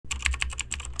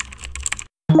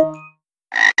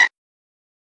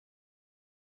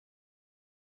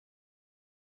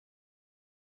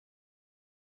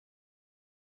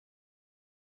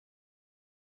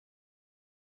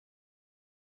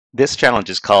This challenge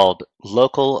is called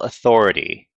Local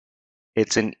Authority.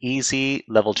 It's an easy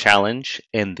level challenge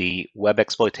in the web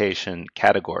exploitation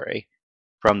category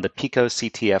from the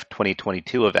picoCTF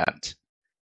 2022 event.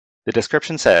 The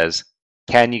description says,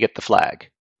 "Can you get the flag?"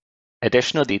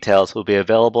 Additional details will be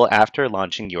available after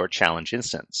launching your challenge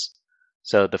instance.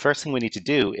 So the first thing we need to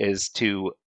do is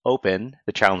to open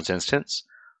the challenge instance.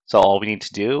 So all we need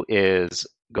to do is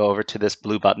go over to this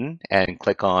blue button and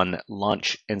click on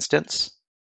Launch Instance.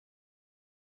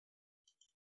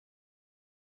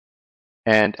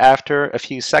 And after a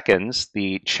few seconds,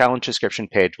 the challenge description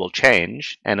page will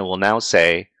change, and it will now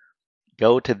say,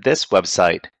 go to this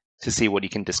website to see what you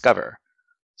can discover.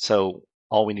 So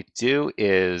all we need to do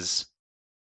is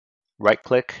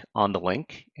right-click on the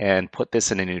link and put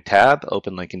this in a new tab,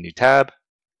 open link in new tab.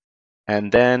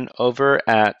 And then over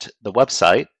at the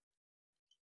website,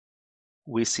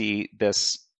 we see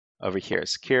this over here,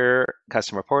 Secure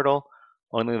Customer Portal.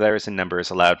 Only letters and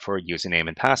numbers allowed for username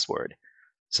and password.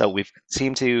 So we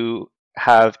seem to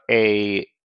have a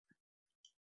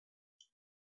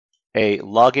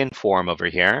login form over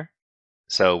here.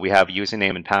 So we have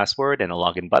username and password and a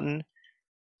login button.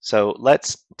 So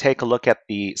let's take a look at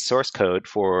the source code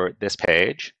for this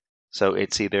page. So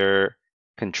it's either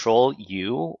Control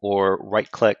U or right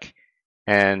click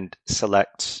and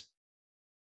select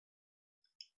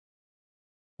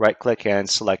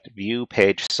View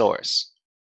Page Source.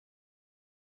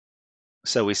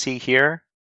 So we see here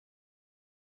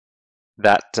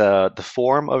that the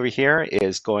form over here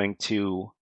is going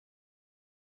to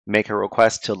make a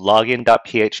request to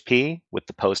login.php with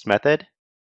the post method.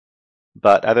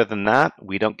 But other than that,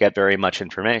 we don't get very much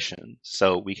information.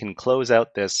 So we can close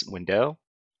out this window,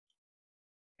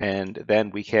 and then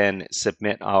we can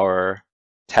submit our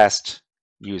test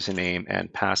username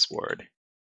and password.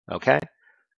 Okay?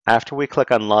 After we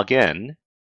click on Login,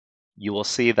 you will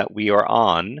see that we are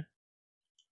on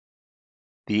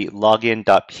the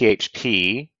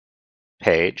login.php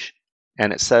page,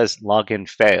 and it says login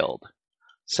failed.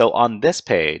 So on this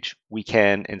page, we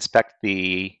can inspect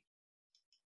the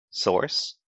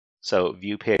source. So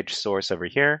view page source over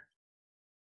here.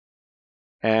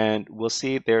 And we'll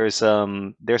see there's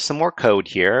some more code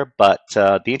here, but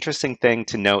the interesting thing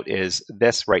to note is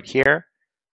this right here.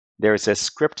 There's a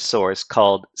script source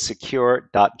called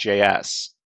secure.js.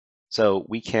 So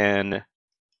we can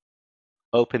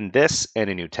open this in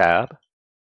a new tab.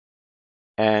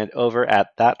 And over at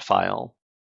that file,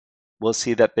 we'll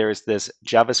see that there's this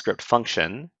JavaScript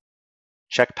function,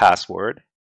 check password,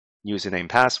 username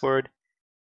password.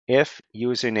 If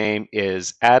username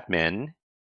is admin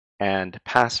and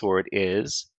password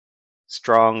is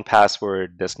strong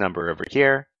password, this number over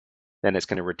here, then it's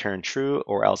going to return true,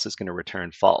 or else it's going to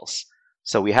return false.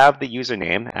 So we have the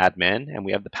username, admin, and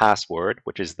we have the password,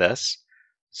 which is this.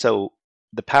 So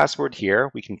the password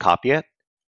here, we can copy it,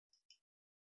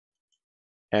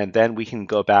 and then we can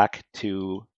go back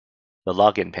to the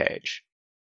login page.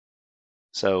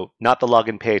 So not the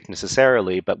login page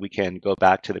necessarily, but we can go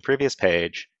back to the previous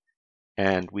page,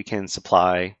 and we can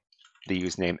supply the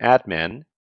username admin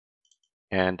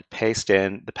and paste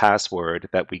in the password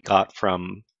that we got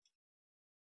from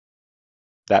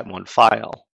that one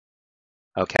file.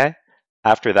 Okay?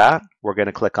 After that, we're going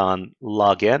to click on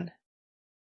Login,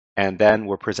 and then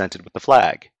we're presented with the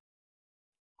flag.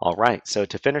 All right, so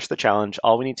to finish the challenge,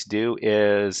 all we need to do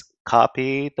is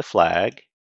copy the flag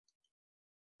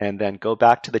and then go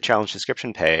back to the challenge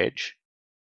description page.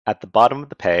 At the bottom of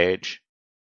the page,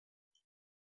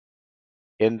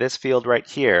 in this field right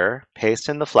here, paste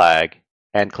in the flag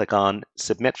and click on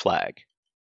Submit Flag.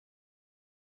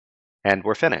 And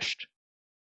we're finished.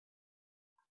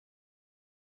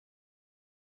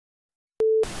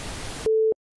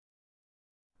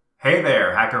 Hey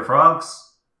there, HackerFrogs!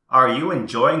 Are you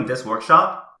enjoying this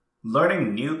workshop?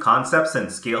 Learning new concepts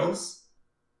and skills?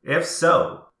 If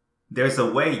so, there's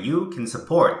a way you can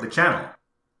support the channel,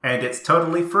 and it's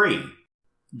totally free.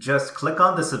 Just click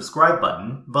on the subscribe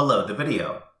button below the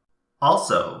video.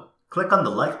 Also, click on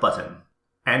the like button.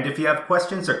 And if you have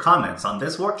questions or comments on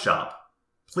this workshop,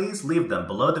 please leave them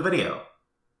below the video.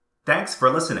 Thanks for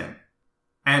listening.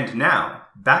 And now,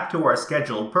 back to our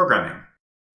scheduled programming.